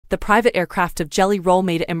the private aircraft of Jelly Roll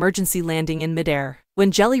made an emergency landing in midair.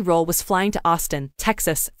 When Jelly Roll was flying to Austin,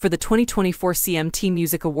 Texas, for the 2024 CMT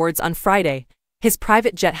Music Awards on Friday, his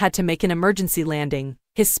private jet had to make an emergency landing.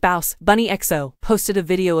 His spouse, Bunnie posted a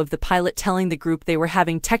video of the pilot telling the group they were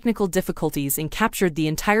having technical difficulties and captured the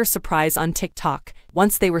entire surprise on TikTok.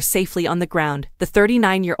 Once they were safely on the ground, the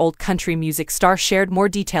 39-year-old country music star shared more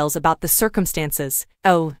details about the circumstances.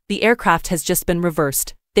 "Oh, the aircraft has just been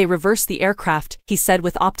reversed. They reversed the aircraft," he said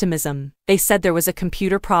with optimism. "They said there was a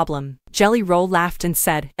computer problem." Jelly Roll laughed and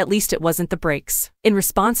said, "At least it wasn't the brakes." In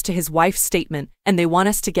response to his wife's statement, "And they want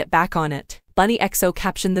us to get back on it," Bunnie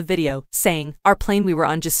captioned the video, saying, "Our plane we were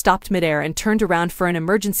on just stopped midair and turned around for an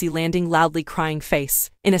emergency landing, loudly crying face."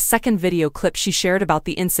 In a second video clip she shared about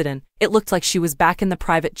the incident, it looked like she was back in the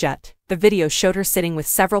private jet. The video showed her sitting with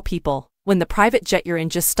several people. "When the private jet you're in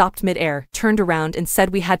just stopped midair, turned around and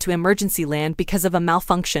said we had to emergency land because of a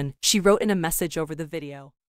malfunction," she wrote in a message over the video.